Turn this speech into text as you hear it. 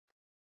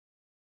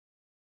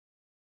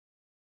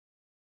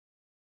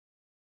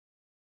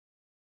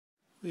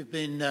We've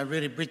been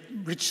really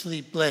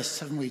richly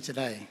blessed, haven't we,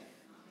 today?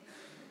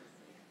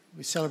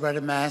 We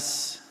celebrated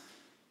Mass.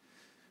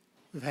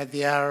 We've had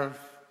the hour of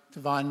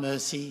Divine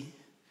Mercy.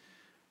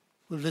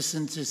 We've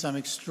listened to some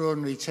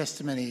extraordinary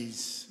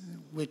testimonies,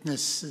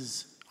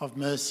 witnesses of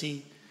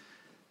mercy,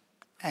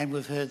 and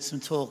we've heard some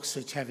talks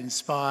which have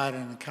inspired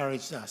and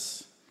encouraged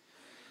us.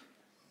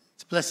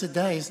 It's a blessed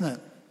day, isn't it?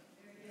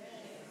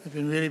 We've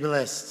been really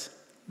blessed,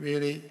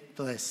 really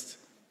blessed.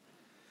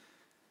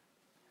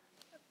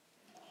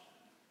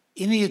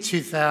 In the year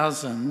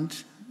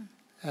 2000,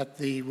 at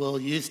the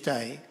World Youth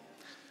Day,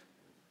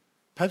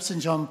 Pope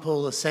St. John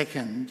Paul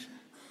II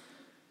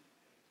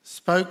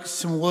spoke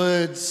some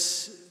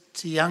words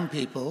to young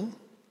people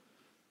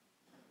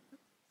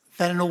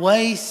that in a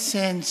way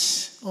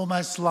sent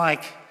almost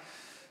like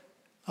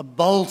a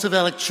bolt of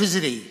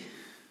electricity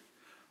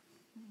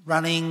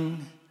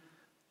running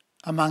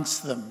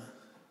amongst them.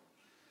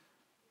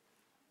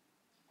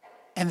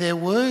 And they're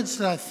words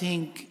that I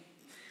think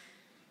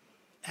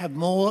have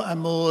more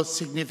and more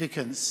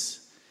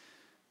significance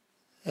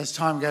as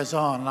time goes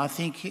on. And I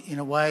think in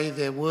a way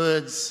they're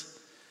words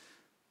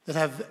that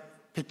have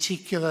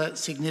particular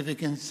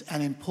significance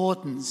and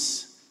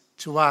importance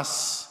to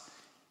us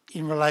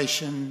in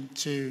relation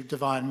to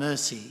divine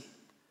mercy.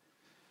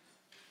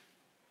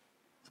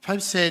 The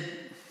Pope said,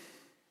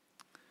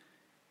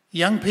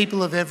 "Young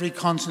people of every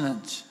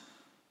continent,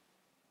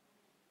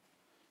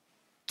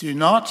 do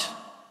not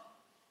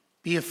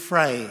be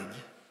afraid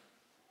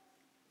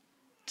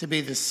to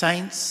be the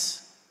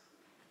saints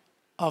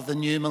of the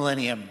new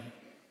millennium."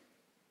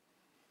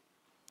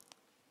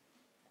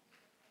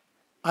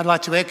 I'd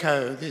like to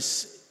echo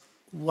this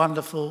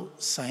wonderful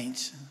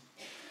saint.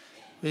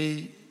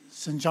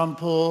 St. John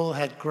Paul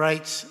had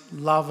great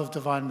love of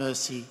divine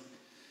mercy,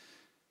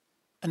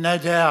 and no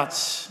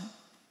doubt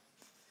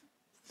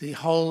the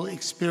whole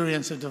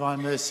experience of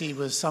divine mercy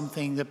was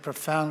something that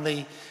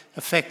profoundly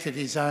affected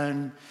his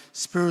own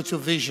spiritual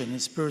vision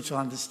and spiritual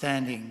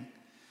understanding.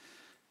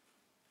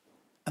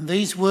 And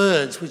these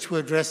words, which were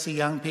addressed to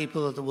young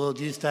people at the World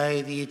Youth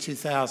Day, the year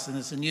 2000,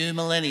 as the new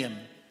millennium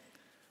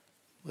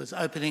was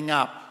opening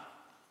up,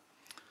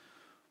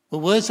 were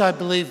words I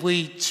believe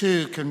we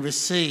too can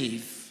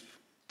receive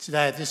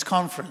today at this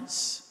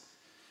conference,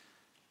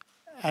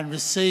 and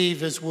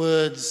receive as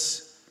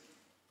words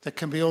that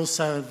can be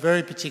also in a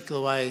very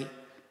particular way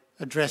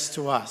addressed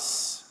to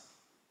us.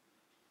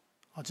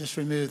 I'll just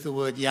remove the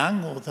word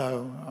young,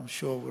 although I'm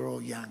sure we're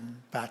all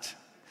young, but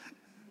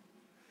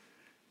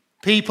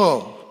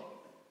people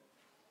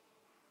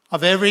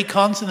of every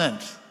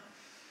continent,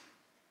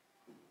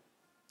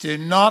 do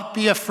not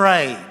be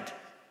afraid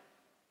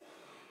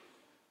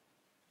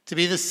to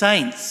be the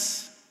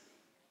saints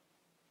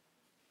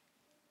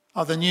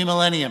of the new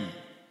millennium.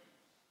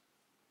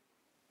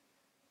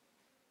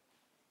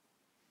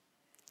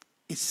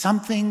 It's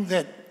something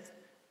that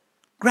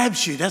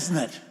grabs you, doesn't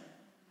it?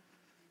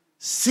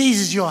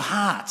 Seizes your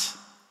heart.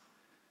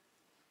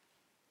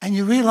 And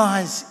you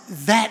realise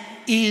that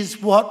is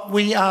what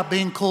we are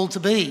being called to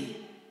be.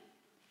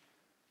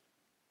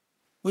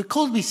 We're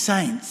called to be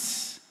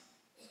saints.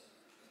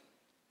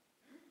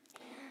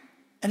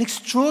 And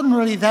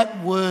extraordinarily,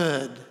 that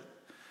word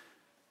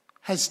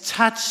has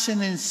touched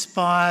and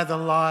inspired the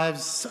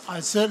lives,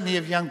 certainly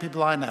of young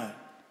people I know.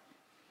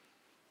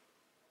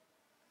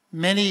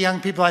 Many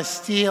young people, I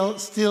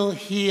still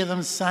hear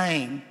them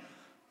saying,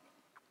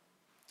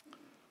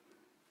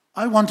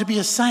 "I want to be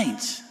a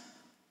saint."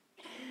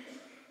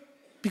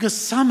 Because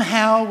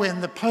somehow when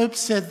the Pope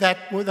said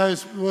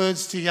those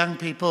words to young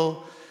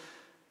people,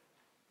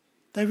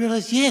 they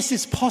realised, yes,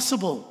 it's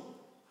possible.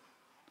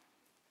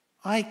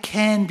 I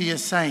can be a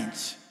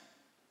saint.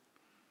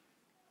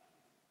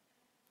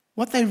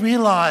 What they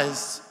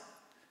realised,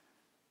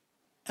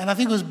 and I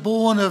think it was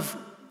born of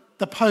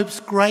the Pope's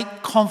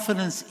great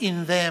confidence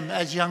in them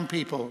as young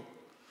people,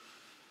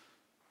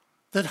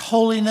 that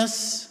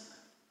holiness,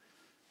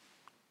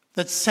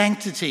 that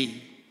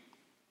sanctity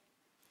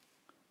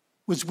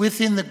was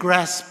within the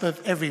grasp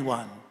of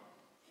everyone.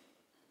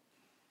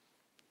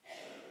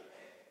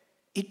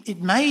 It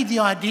made the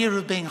idea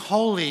of being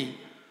holy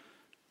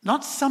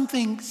not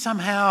something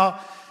somehow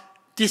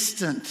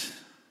distant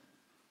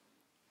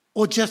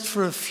or just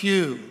for a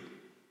few,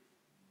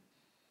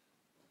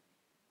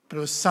 but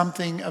it was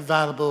something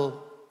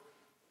available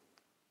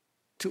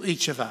to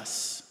each of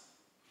us.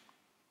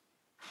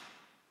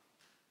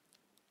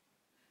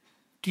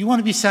 Do you want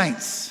to be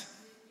saints?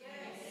 Yes.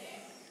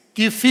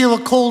 Do you feel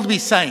a call to be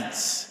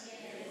saints?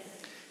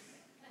 Yes.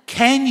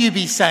 Can you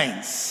be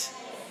saints?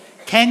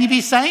 Yes. Can you be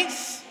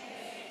saints?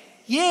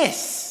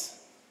 Yes.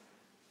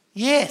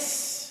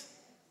 Yes.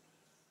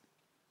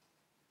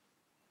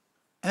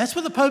 And that's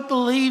what the Pope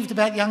believed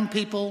about young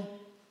people.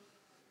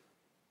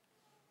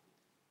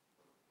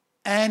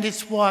 And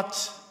it's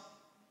what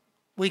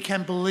we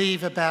can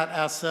believe about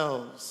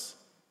ourselves.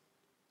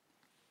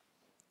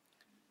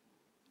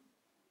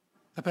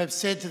 The Pope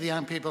said to the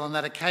young people on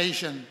that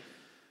occasion,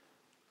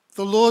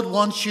 "The Lord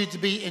wants you to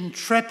be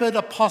intrepid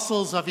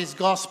apostles of his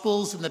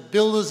Gospels and the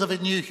builders of a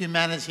new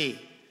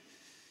humanity.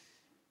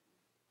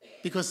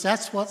 because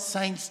that's what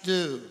saints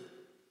do.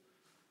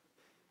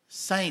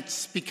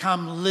 Saints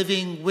become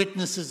living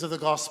witnesses of the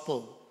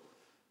gospel.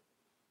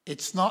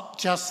 It's not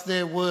just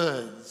their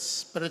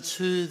words, but it's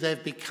who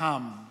they've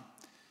become.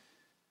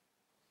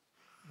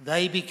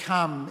 They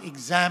become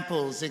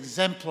examples,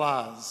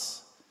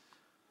 exemplars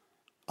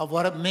of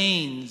what it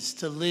means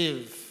to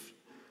live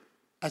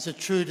as a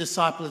true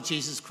disciple of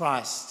Jesus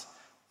Christ.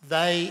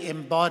 They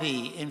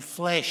embody in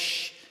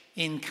flesh,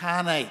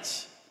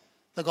 incarnate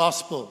the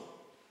gospel.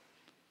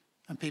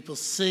 And people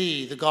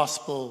see the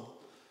gospel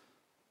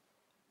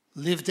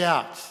lived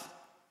out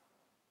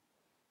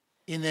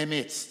in their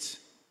midst.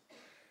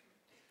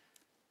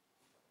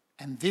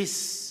 And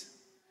this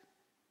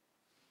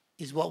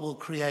is what will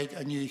create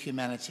a new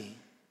humanity.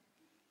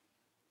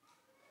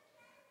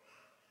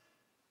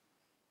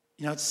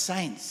 You know, it's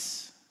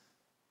saints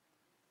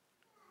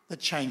that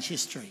change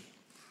history.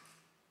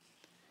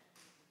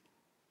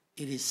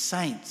 It is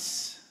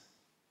saints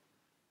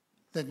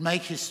that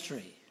make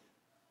history.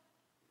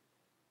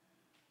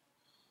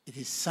 It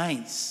is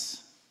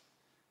saints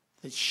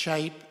that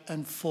shape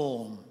and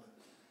form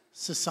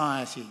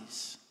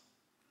societies.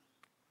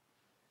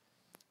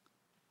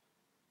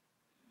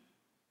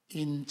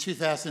 In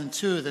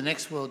 2002, the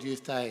next World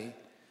Youth Day,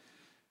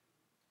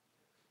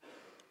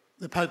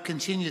 the Pope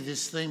continued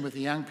this theme with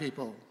the young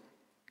people.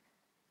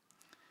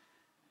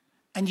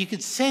 And you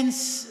could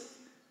sense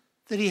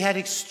that he had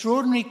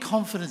extraordinary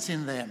confidence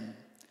in them.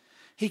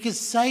 He could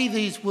say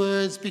these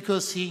words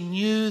because he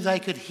knew they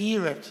could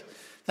hear it,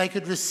 they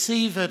could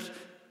receive it,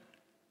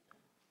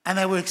 and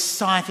they were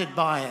excited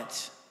by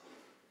it.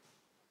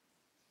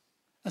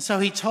 And so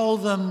he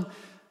told them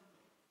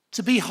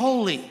to be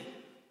holy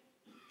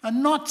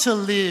and not to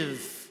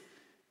live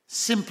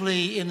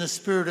simply in the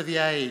spirit of the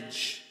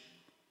age.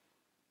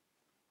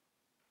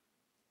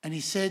 And he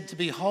said to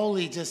be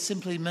holy just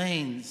simply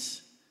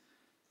means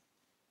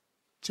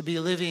to be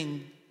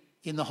living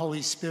in the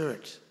Holy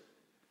Spirit,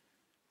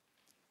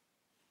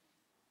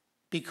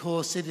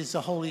 because it is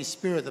the Holy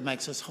Spirit that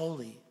makes us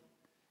holy.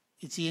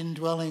 It's the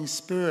indwelling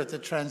Spirit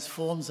that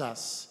transforms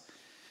us.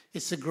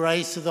 It's the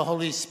grace of the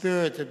Holy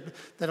Spirit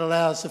that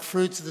allows the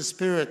fruits of the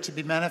Spirit to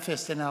be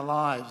manifest in our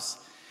lives.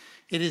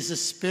 It is the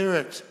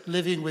Spirit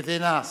living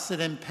within us that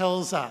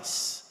impels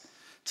us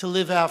to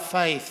live our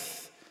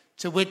faith,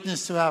 to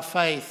witness to our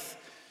faith,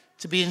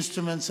 to be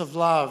instruments of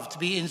love, to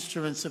be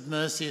instruments of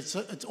mercy. It's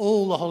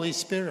all the Holy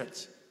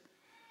Spirit.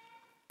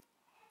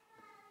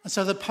 And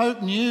so the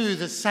Pope knew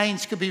that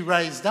saints could be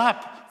raised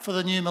up for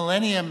the new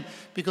millennium,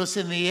 because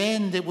in the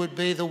end it would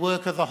be the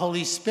work of the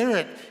Holy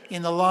Spirit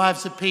in the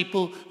lives of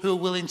people who are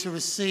willing to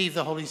receive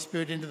the Holy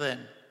Spirit into them.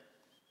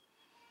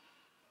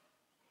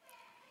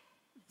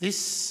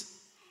 This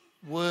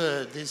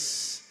word,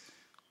 this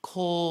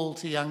call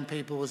to young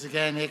people, was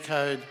again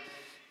echoed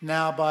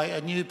now by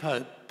a new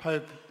Pope,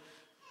 Pope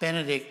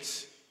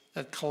Benedict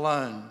at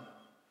Cologne.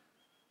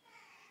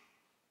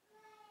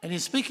 And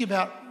he's speaking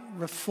about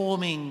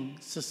reforming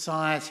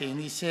society, and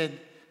he said,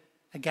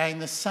 again,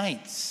 the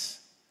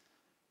saints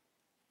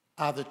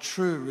are the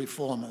true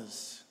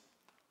reformers.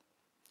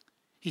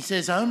 He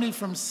says, only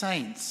from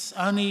saints,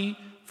 only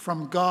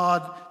from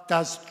God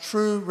does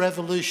true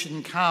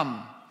revolution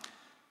come,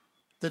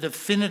 the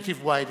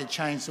definitive way to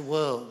change the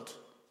world.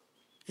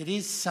 It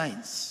is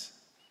saints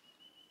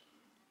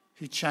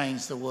who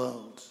change the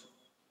world.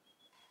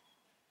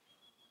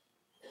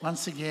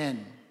 Once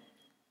again,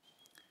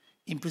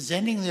 in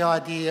presenting the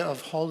idea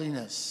of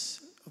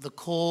holiness, of the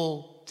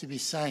call to be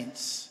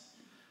saints,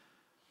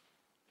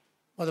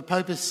 what the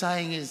Pope is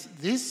saying is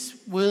this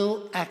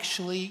will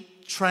actually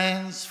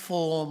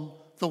transform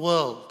the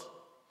world.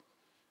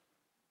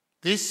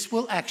 This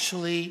will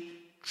actually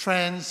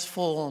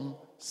transform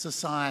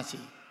society.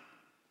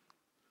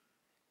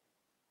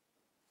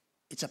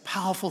 It's a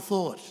powerful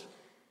thought,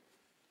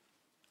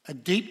 a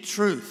deep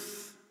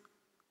truth,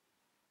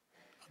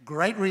 a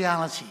great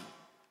reality.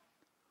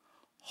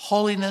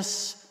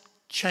 Holiness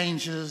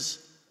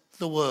changes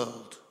the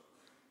world.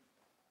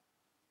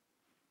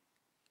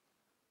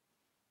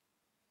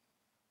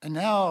 And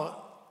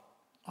now,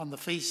 on the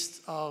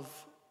feast of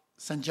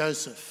St.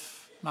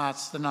 Joseph,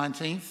 March the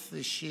 19th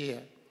this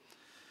year,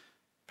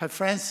 Pope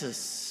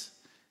Francis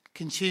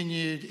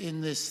continued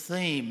in this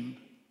theme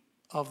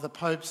of the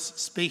Pope's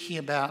speaking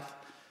about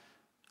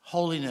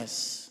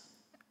holiness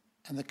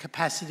and the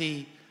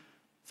capacity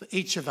for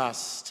each of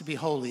us to be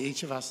holy,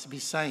 each of us to be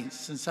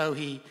saints. And so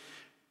he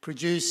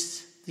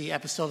produced the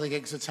apostolic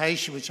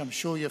exhortation, which I'm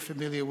sure you're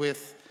familiar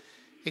with,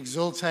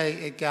 Exulte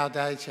et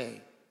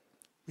Gaudete,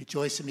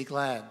 rejoice and be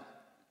glad. And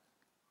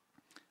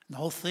the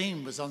whole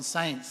theme was on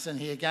saints, and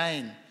he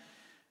again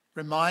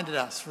reminded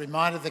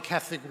the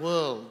Catholic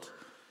world,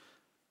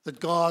 that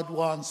God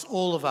wants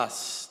all of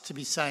us to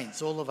be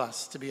saints, all of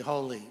us to be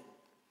holy.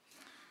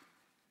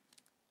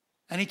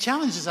 And he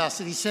challenges us,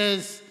 and he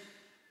says,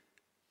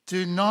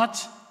 do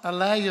not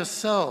allow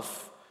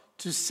yourself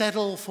to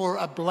settle for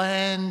a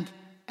bland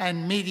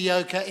and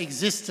mediocre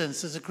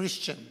existence as a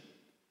Christian.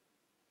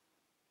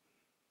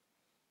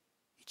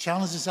 He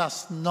challenges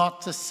us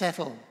not to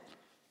settle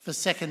for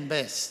second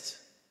best.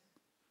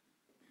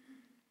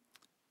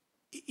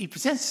 He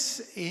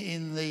presents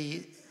in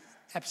the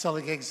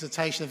Apostolic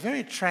Exhortation a very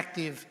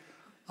attractive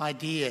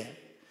idea.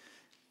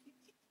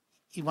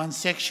 In one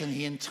section,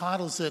 he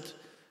entitles it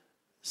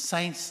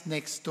Saints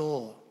Next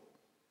Door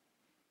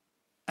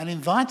and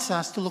invites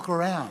us to look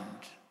around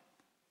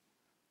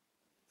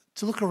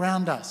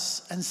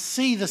us and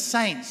see the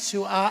saints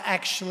who are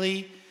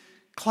actually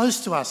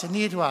close to us and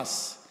near to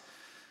us.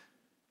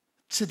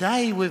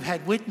 Today we've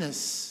had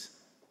witness.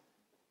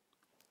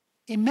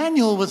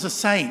 Emmanuel was a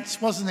saint,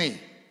 wasn't he?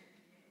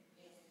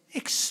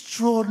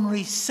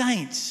 Extraordinary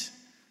saint.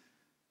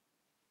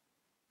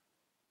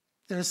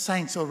 There are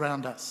saints all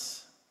around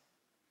us.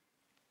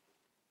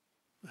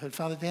 We heard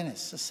Father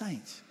Dennis, a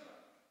saint.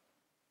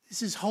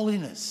 This is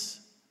holiness.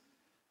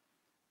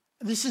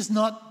 This is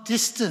not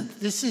distant.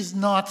 This is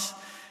not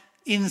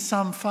in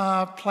some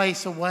far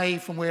place away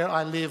from where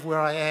I live, where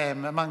I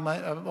am,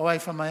 away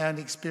from my own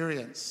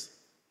experience.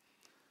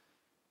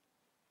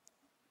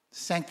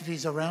 Sanctity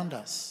is around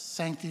us.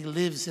 Sanctity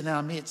lives in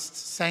our midst.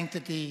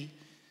 Sanctity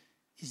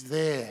is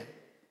there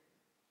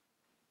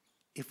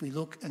if we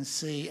look and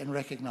see and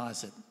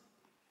recognise it.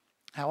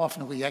 How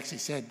often have we actually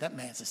said, that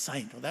man's a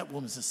saint or that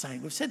woman's a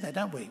saint? We've said that,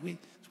 don't we?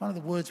 It's one of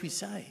the words we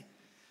say.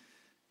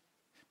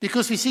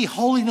 Because we see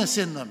holiness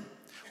in them.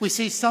 We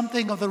see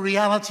something of the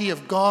reality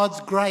of God's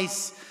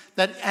grace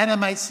that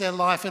animates their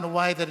life in a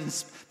way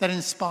that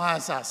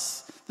inspires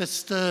us, that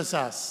stirs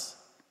us.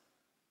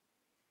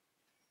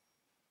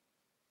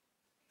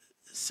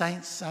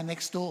 Saints are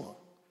next door,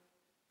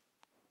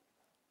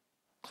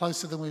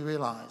 closer than we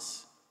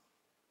realise.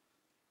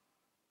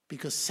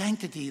 Because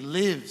sanctity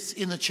lives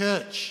in the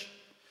church.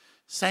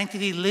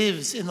 Sanctity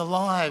lives in the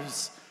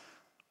lives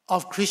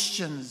of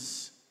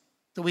Christians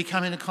that we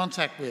come into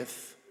contact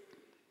with.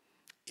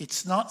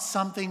 It's not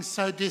something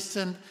so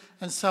distant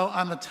and so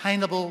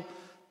unattainable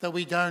that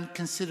we don't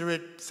consider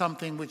it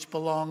something which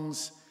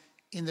belongs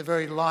in the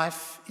very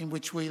life in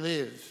which we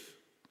live.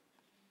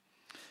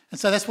 And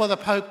so that's why the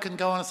Pope can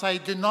go on and say,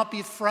 do not be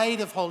afraid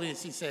of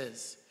holiness, he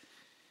says,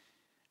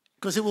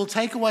 because it will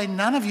take away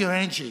none of your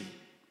energy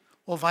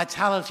or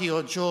vitality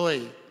or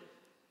joy.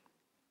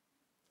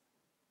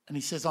 And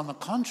he says, on the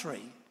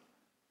contrary,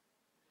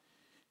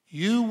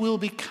 you will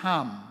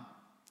become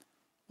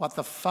what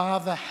the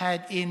Father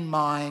had in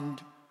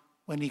mind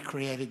when he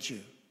created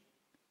you.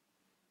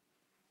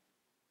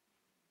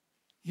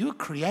 You were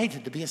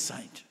created to be a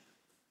saint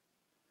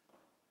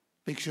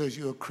because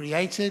you were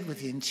created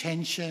with the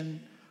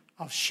intention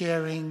of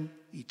sharing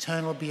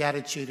eternal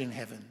beatitude in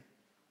heaven.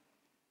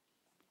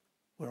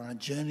 We're on a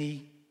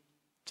journey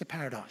to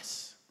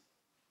paradise.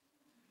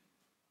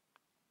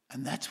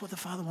 And that's what the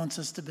Father wants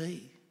us to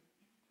be.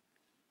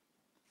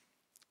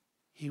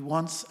 He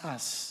wants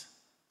us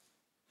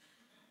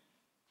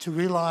to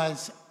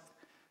realise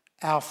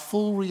our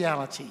full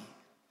reality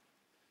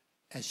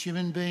as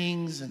human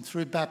beings and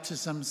through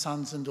baptism,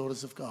 sons and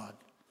daughters of God.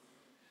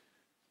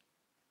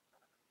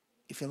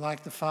 If you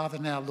like, the Father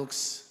now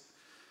looks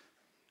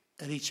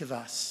at each of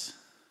us,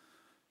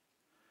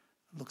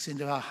 looks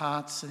into our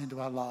hearts and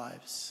into our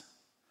lives,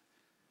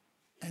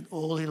 and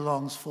all he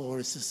longs for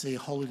is to see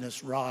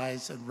holiness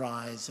rise and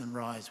rise and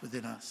rise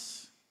within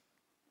us.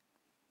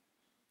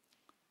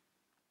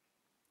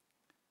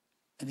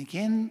 And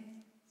again,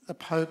 the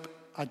Pope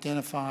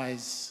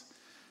identifies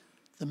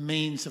the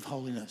means of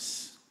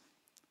holiness.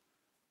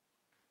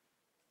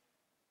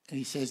 And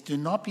he says, do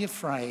not be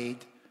afraid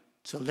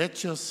to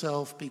let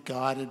yourself be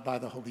guided by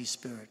the Holy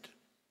Spirit.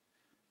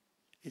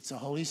 It's the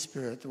Holy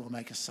Spirit that will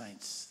make us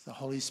saints. The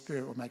Holy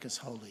Spirit will make us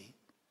holy.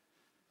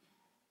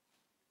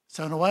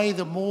 So in a way,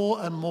 the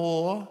more and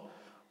more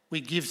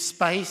we give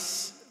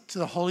space to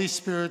the Holy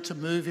Spirit to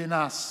move in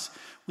us,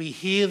 we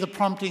hear the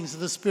promptings of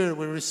the Spirit,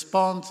 we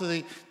respond to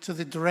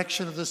the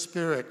direction of the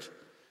Spirit.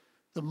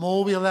 The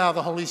more we allow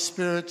the Holy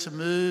Spirit to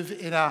move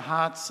in our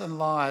hearts and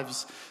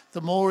lives, the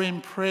more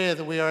in prayer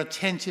that we are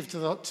attentive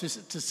to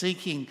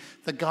seeking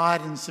the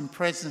guidance and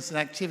presence and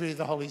activity of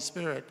the Holy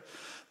Spirit,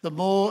 the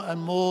more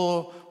and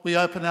more we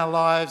open our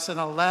lives and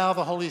allow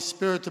the Holy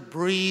Spirit to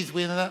breathe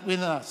within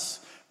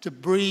us, to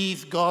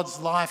breathe God's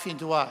life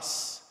into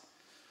us.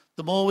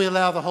 The more we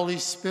allow the Holy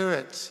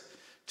Spirit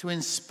to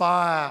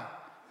inspire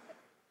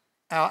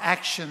our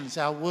actions,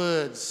 our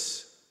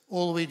words,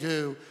 all we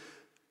do,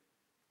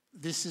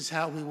 this is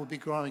how we will be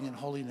growing in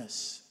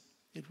holiness.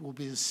 It will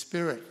be the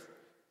Spirit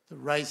that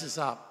raises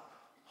up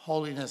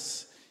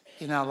holiness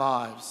in our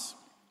lives.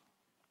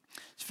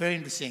 It's very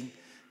interesting,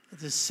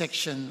 this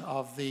section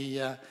of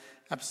the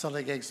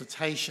Apostolic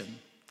Exhortation.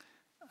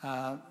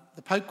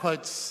 The Pope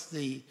quotes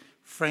the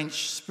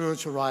French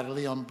spiritual writer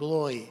Leon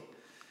Bloy,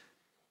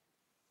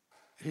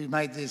 who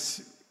made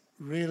this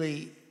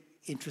really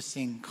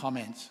interesting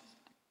comment.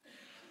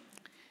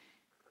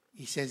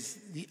 He says,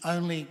 the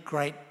only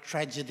great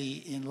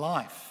tragedy in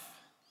life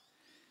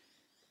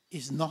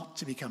is not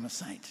to become a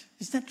saint.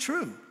 Isn't that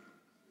true?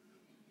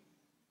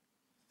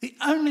 The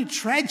only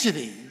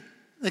tragedy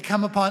that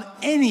come upon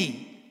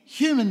any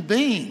human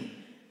being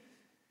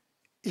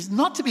is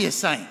not to be a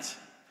saint.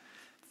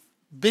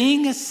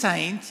 Being a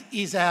saint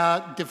is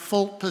our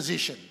default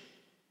position.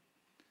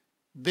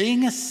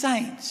 Being a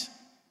saint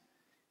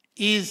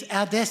is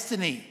our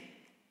destiny.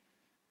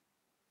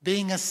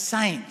 Being a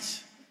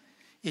saint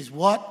is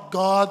what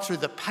God, through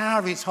the power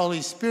of his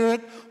Holy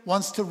Spirit,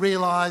 wants to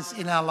realise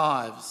in our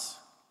lives.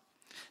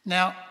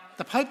 Now,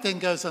 the Pope then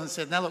goes on and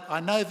said, now look,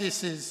 I know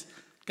this is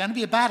going to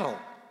be a battle.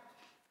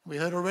 We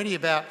heard already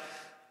about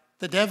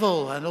the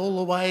devil and all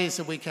the ways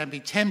that we can be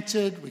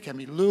tempted, we can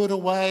be lured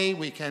away,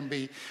 we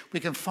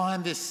can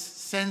find this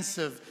sense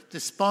of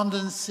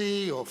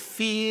despondency or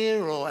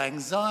fear or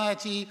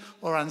anxiety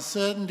or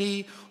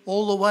uncertainty,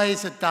 all the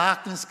ways that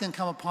darkness can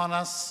come upon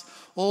us,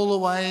 all the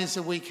ways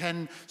that we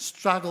can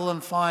struggle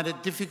and find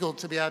it difficult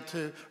to be able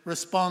to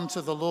respond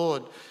to the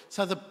Lord.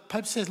 So the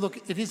Pope says, look,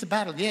 it is a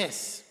battle,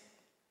 yes.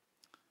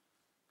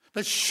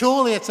 But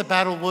surely it's a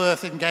battle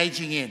worth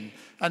engaging in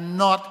and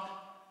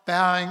not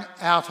bowing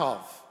out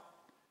of.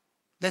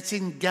 Let's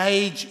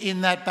engage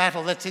in that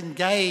battle. Let's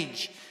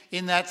engage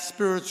in that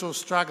spiritual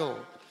struggle.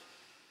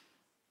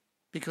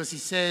 Because he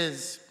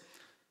says,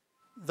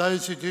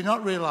 those who do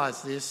not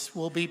realise this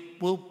will be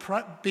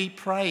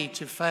prey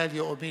to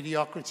failure or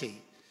mediocrity.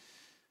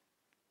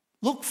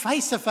 Look,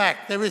 face the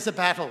fact, there is a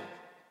battle.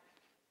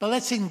 But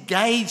let's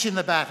engage in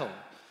the battle.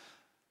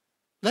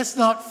 Let's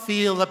not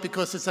feel that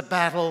because it's a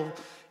battle,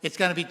 it's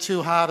going to be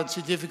too hard or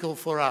too difficult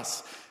for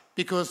us.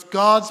 Because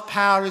God's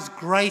power is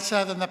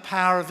greater than the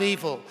power of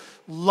evil.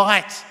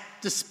 Light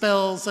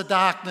dispels the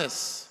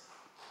darkness.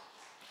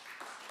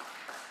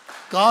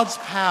 God's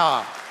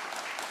power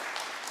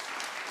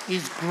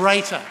is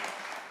greater,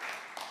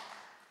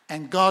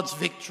 and God's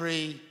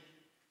victory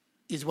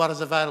is what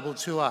is available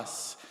to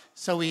us.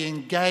 So we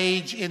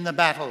engage in the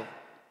battle,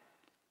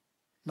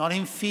 not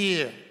in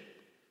fear,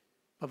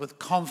 but with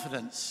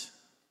confidence.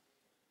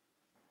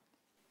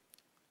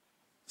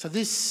 So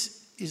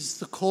this is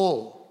the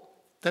call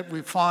that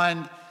we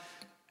find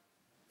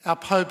our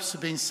popes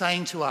have been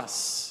saying to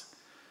us.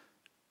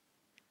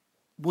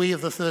 We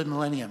of the third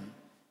millennium,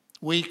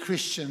 we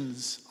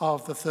Christians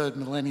of the third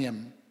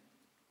millennium.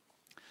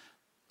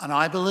 And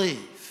I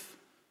believe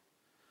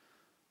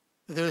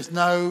that there is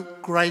no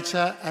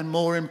greater and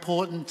more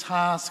important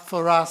task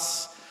for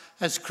us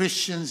as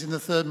Christians in the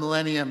third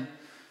millennium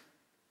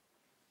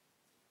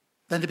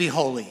than to be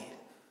holy,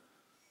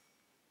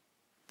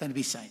 than to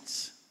be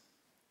saints.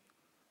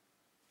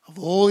 Of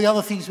all the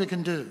other things we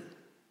can do,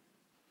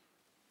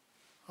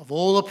 of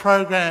all the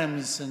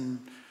programs and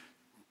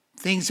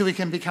things that we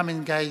can become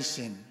engaged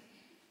in,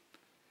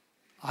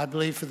 I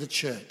believe for the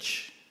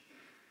church,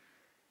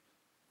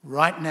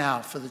 right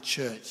now for the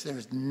church, there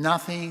is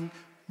nothing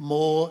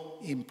more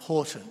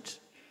important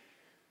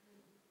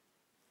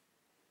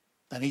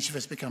than each of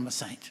us become a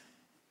saint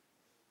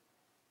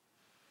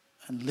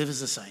and live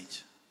as a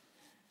saint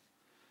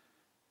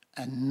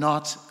and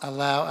not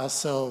allow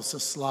ourselves to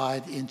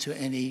slide into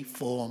any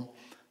form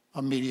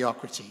of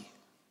mediocrity.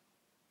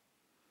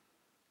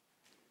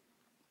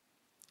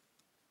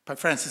 Pope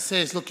Francis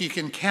says, look, you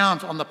can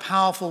count on the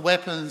powerful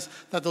weapons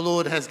that the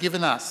Lord has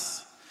given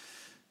us.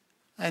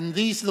 And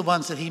these are the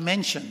ones that he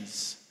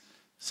mentions.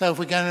 So if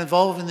we're going to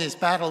involve in this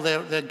battle,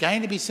 there are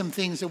going to be some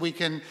things that we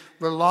can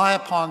rely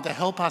upon to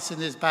help us in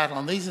this battle.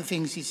 And these are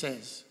things he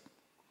says.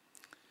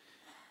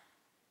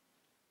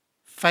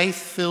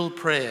 Faith-filled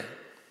prayer.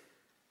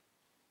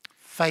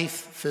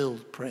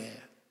 Faith-filled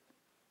prayer.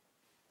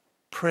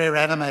 Prayer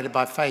animated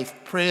by faith.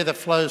 Prayer that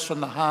flows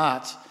from the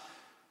heart.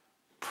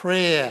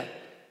 Prayer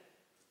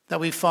that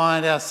we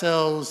find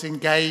ourselves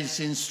engaged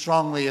in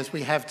strongly as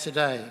we have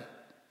today.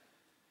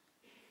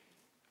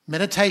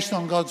 Meditation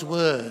on God's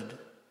word.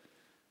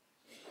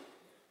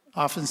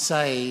 I often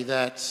say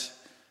that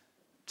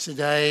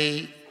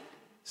today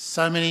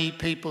so many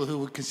people who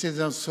would consider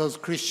themselves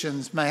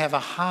Christians may have a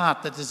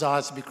heart that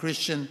desires to be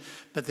Christian,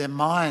 but their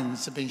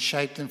minds have been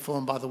shaped and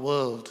formed by the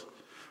world.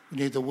 We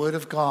need the word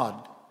of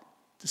God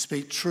to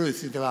speak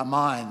truth into our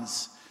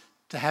minds,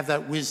 to have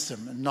that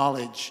wisdom and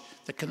knowledge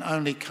that can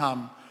only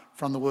come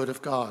from the word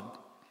of God.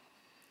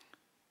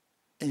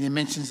 And he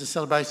mentions the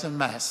celebration of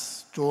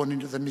Mass, drawn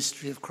into the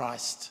mystery of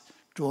Christ,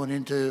 drawn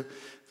into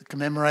the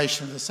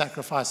commemoration of the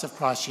sacrifice of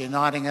Christ,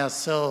 uniting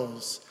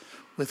ourselves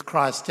with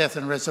Christ's death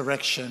and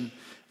resurrection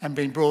and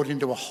being brought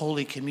into a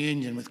holy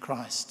communion with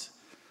Christ.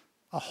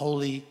 A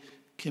holy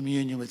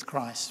communion with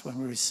Christ when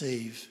we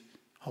receive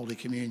Holy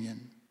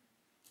Communion.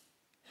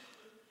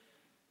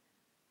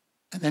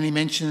 And then he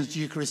mentions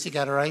Eucharistic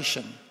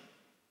adoration,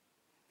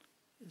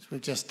 as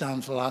we've just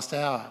done for the last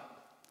hour.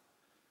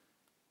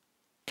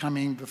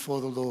 Coming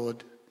before the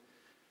Lord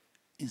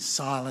in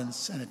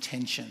silence and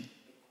attention,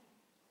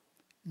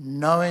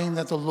 knowing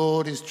that the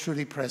Lord is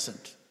truly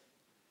present,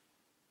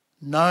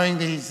 knowing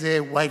that he's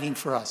there waiting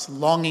for us,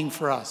 longing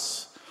for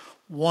us,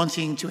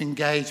 wanting to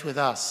engage with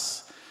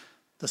us,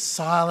 the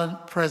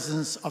silent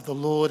presence of the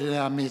Lord in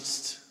our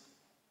midst.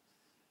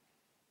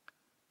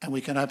 And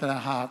we can open our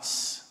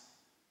hearts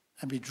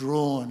and be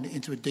drawn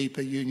into a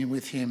deeper union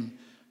with him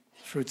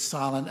through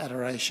silent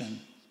adoration.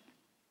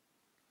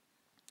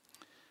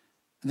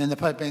 And then the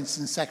Pope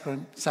mentions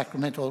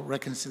sacramental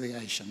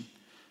reconciliation,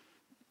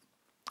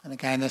 And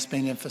again, that's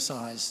been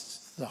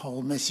emphasised. The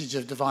whole message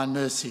of divine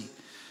mercy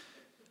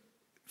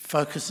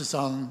focuses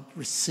on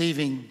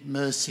receiving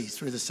mercy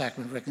through the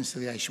sacrament of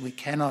reconciliation. We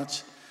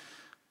cannot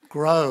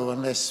grow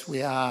unless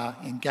we are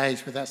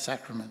engaged with that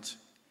sacrament.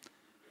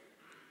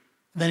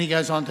 Then he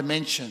goes on to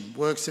mention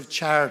works of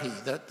charity,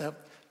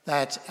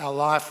 that our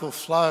life will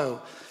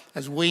flow.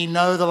 As we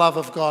know the love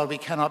of God, we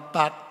cannot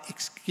but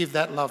give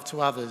that love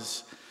to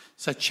others.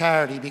 So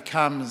charity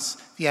becomes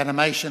the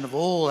animation of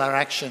all our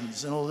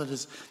actions and all that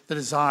is the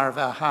desire of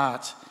our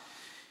heart.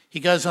 He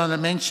goes on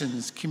and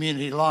mentions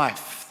community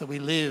life, that we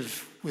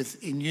live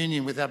in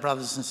union with our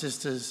brothers and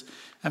sisters.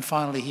 And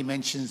finally, he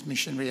mentions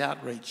missionary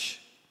outreach.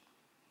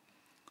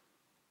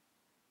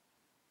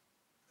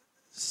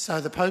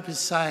 So the Pope is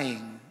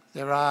saying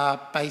there are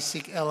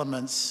basic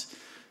elements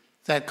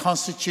that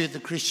constitute the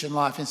Christian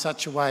life in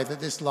such a way that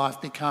this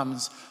life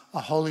becomes a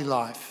holy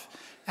life,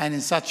 and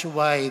in such a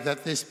way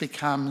that these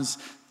become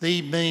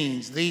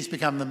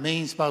the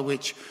means by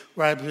which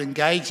we're able to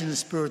engage in the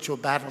spiritual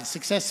battle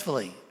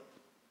successfully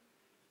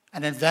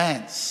and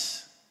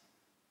advance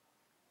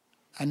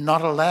and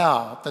not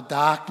allow the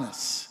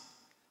darkness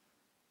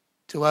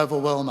to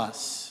overwhelm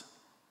us.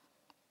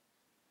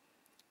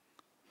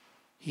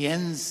 He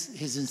ends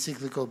his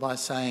encyclical by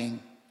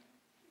saying,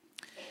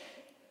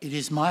 "It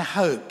is my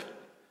hope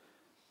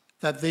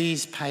that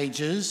these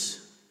pages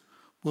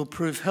will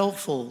prove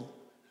helpful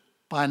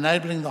by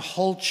enabling the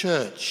whole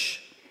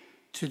Church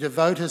to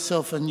devote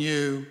herself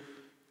anew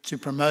to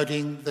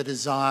promoting the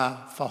desire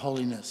for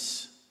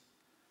holiness."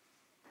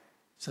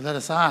 So let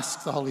us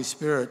ask the Holy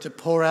Spirit to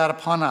pour out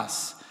upon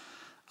us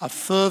a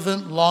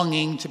fervent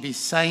longing to be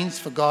saints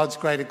for God's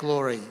greater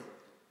glory,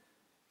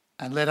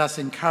 and let us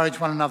encourage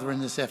one another in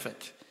this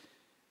effort.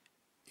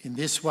 In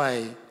this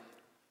way,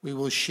 we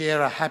will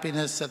share a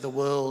happiness that the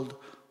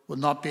world will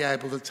not be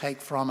able to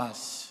take from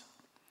us.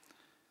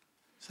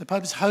 So the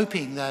Pope is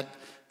hoping that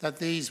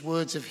these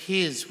words of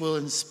his will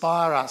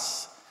inspire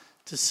us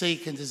to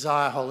seek and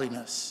desire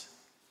holiness.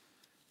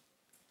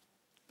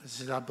 As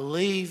I said, I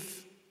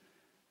believe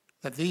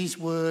that these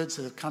words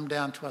that have come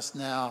down to us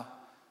now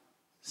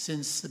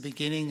since the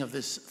beginning of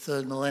this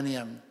third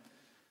millennium,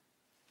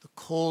 the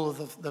call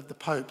of the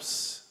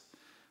popes,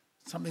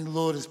 something the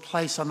Lord has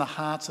placed on the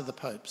hearts of the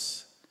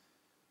popes,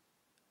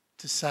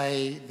 to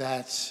say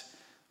that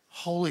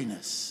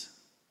holiness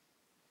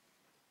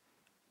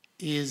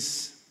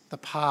is the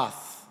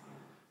path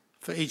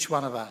for each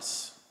one of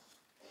us.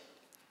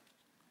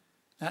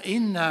 Now,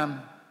 in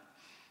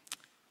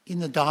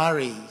the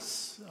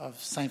diaries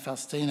of St.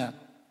 Faustina,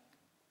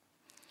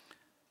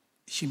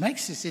 she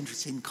makes this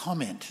interesting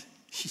comment.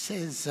 She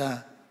says,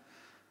 "Oh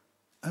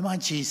my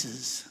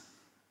Jesus,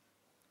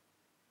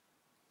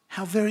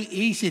 how very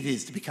easy it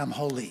is to become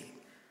holy."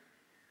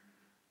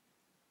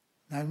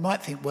 Now, you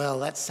might think, well,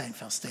 that's St.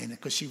 Faustina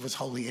because she was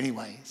holy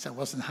anyway, so it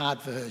wasn't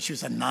hard for her. She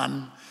was a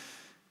nun.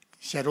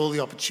 She had all the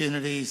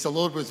opportunities. The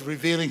Lord was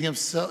revealing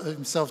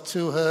himself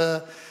to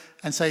her,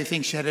 and so you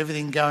think she had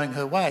everything going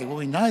her way. Well,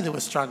 we know there were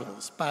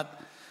struggles,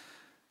 but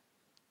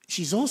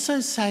she's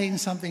also saying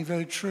something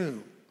very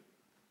true.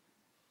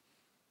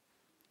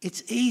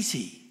 It's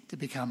easy to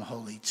become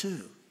holy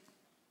too.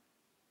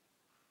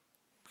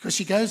 Because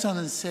she goes on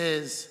and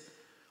says,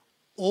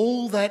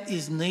 all that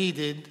is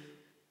needed,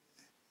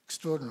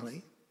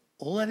 extraordinarily,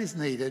 all that is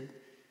needed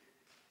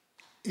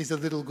is a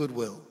little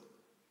goodwill.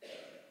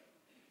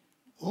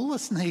 All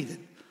that's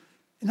needed.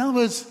 In other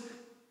words,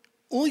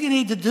 all you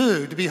need to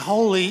do to be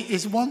holy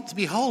is want to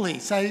be holy.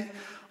 Say,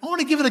 I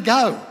want to give it a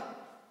go.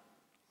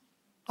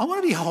 I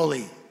want to be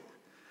holy.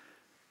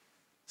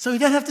 So we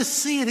don't have to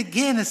see it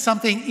again as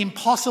something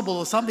impossible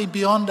or something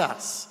beyond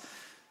us.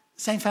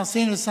 St.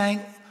 Faustina is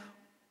saying,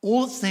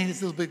 all it's needed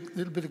is a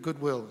little bit of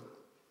goodwill.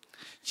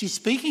 She's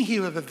speaking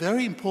here of a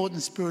very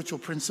important spiritual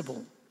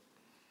principle,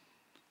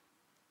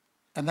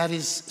 and that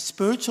is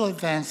spiritual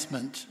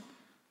advancement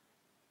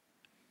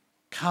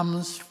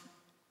comes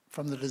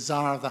from the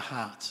desire of the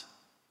heart.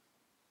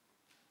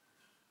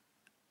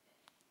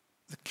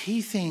 The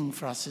key thing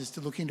for us is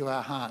to look into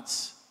our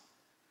hearts.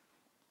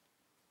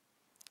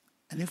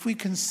 And if we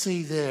can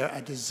see there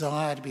a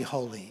desire to be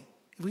holy,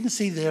 if we can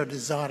see there a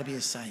desire to be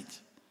a saint,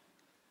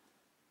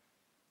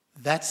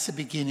 that's the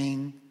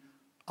beginning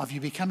of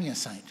you becoming a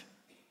saint.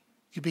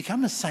 You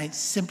become a saint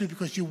simply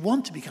because you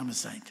want to become a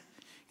saint.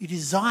 You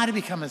desire to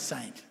become a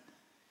saint.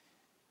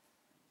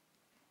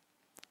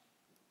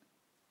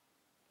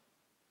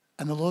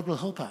 And the Lord will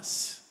help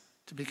us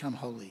to become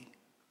holy.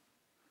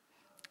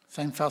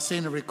 St.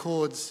 Faustina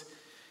records,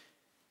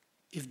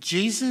 if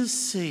Jesus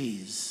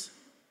sees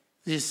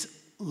this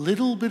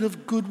little bit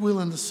of goodwill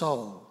in the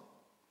soul,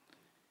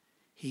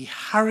 he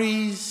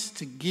hurries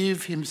to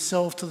give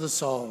himself to the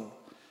soul,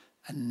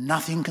 and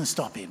nothing can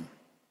stop him.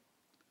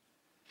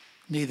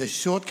 Neither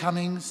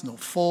shortcomings nor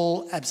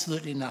fall,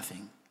 absolutely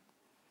nothing.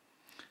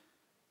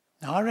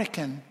 Now, I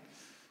reckon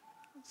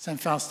St.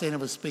 Faustina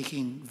was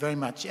speaking very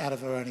much out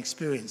of her own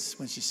experience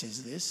when she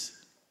says this.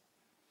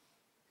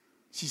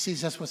 She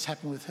sees that's what's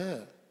happened with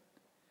her.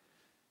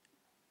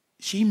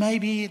 She may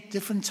be at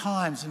different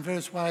times in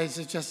various ways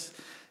have just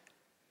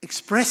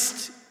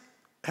expressed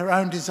her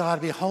own desire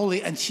to be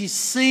holy, and she's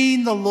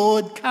seen the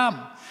Lord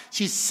come.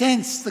 She's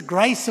sensed the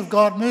grace of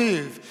God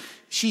move.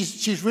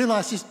 She's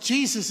realised this,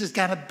 Jesus is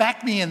going to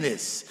back me in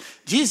this.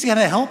 Jesus is going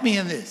to help me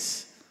in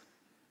this.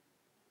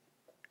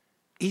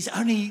 He's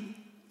only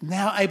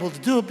now able to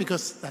do it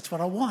because that's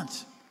what I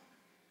want.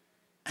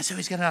 And so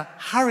he's going to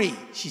hurry,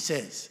 she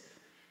says,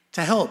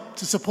 to help,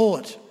 to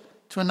support,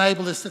 to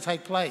enable this to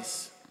take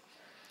place.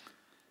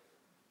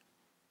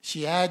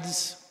 She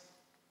adds,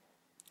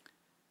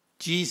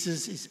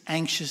 Jesus is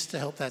anxious to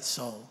help that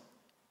soul.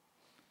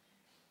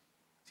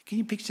 Can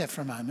you picture that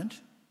for a moment?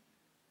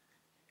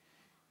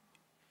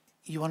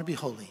 You want to be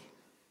holy.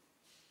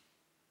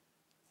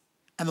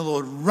 And the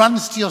Lord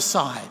runs to your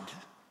side.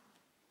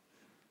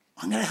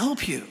 I'm going to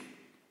help you.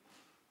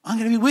 I'm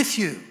going to be with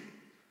you.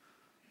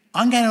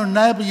 I'm going to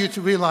enable you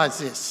to realise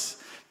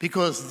this,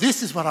 because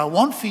this is what I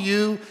want for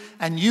you,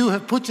 and you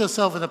have put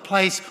yourself in a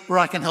place where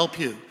I can help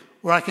you,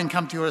 where I can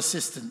come to your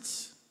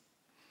assistance.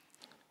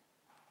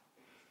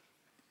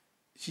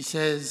 She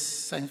says,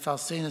 St.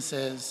 Faustina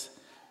says,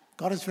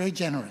 God is very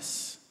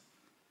generous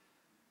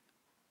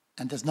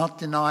and does not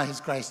deny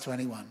his grace to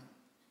anyone.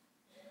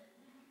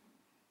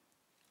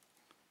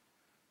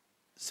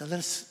 So let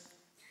us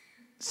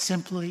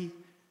simply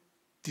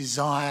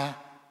desire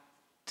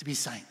to be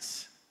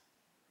saints.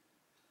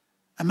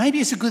 And maybe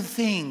it's a good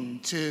thing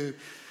to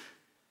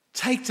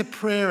take to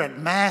prayer at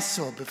Mass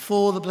or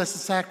before the Blessed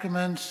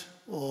Sacrament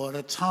or at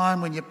a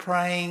time when you're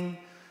praying.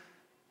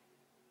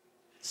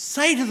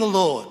 Say to the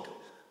Lord,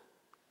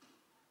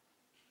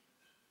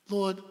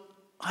 Lord,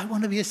 I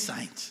want to be a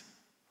saint.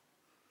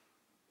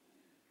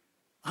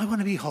 I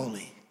want to be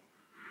holy.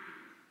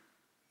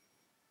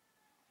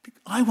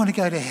 I want to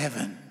go to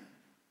heaven.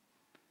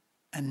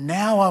 And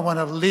now I want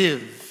to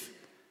live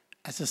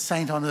as a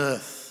saint on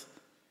earth.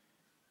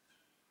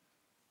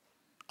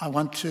 I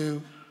want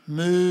to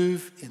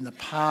move in the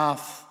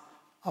path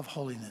of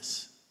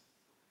holiness.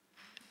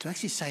 To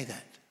actually say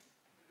that,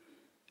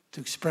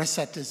 to express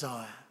that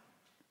desire.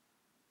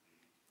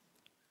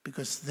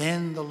 Because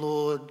then the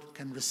Lord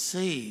can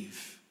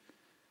receive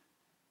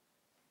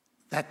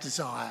that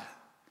desire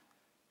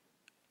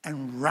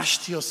and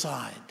rush to your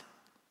side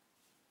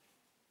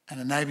and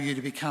enable you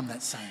to become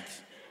that saint.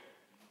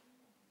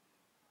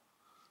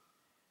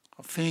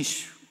 I'll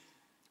finish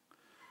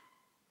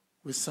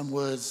with some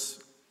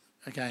words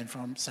again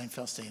from St.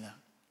 Faustina.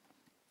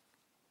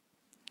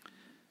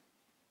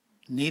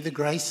 Neither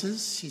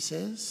graces, she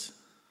says,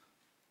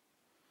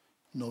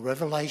 nor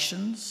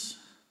revelations,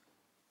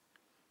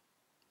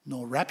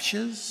 nor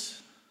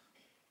raptures,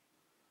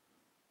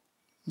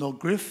 nor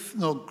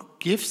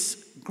gifts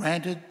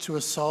granted to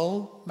a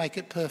soul make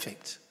it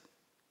perfect,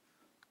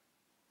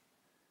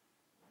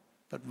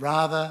 but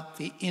rather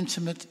the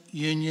intimate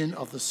union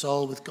of the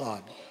soul with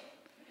God.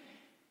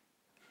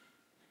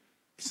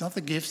 It's not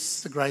the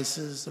gifts, the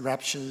graces, the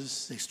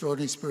raptures, the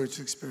extraordinary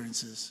spiritual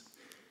experiences.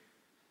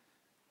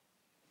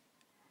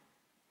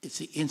 It's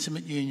the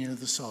intimate union of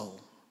the soul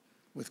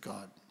with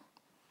God.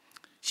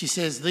 She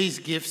says these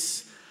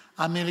gifts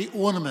are merely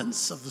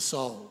ornaments of the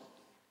soul,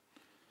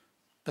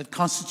 but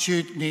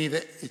constitute neither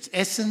its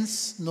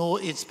essence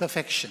nor its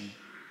perfection.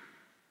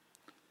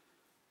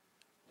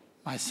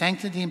 My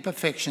sanctity and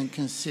perfection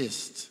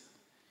consist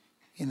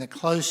in the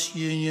close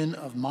union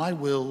of my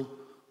will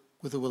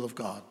with the will of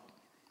God.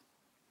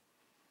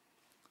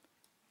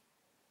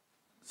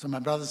 So my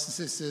brothers and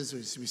sisters,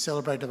 as we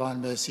celebrate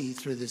Divine Mercy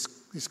through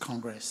this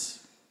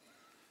Congress,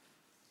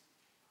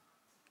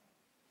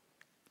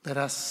 let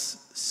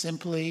us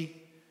simply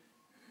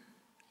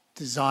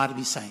desire to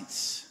be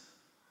saints,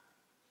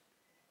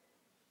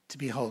 to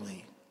be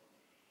holy.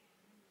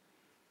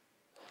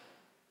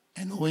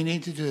 And all we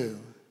need to do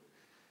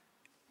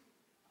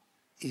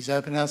is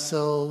open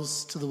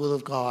ourselves to the will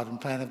of God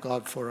and plan of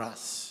God for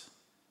us.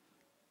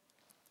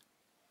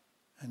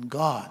 And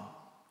God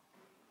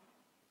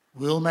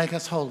will make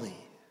us holy.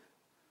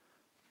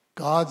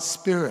 God's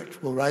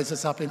Spirit will raise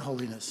us up in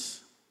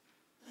holiness.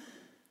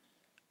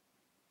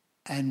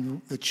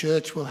 And the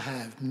church will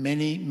have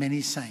many, many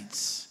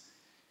saints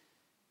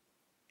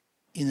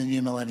in the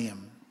new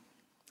millennium.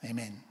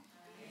 Amen.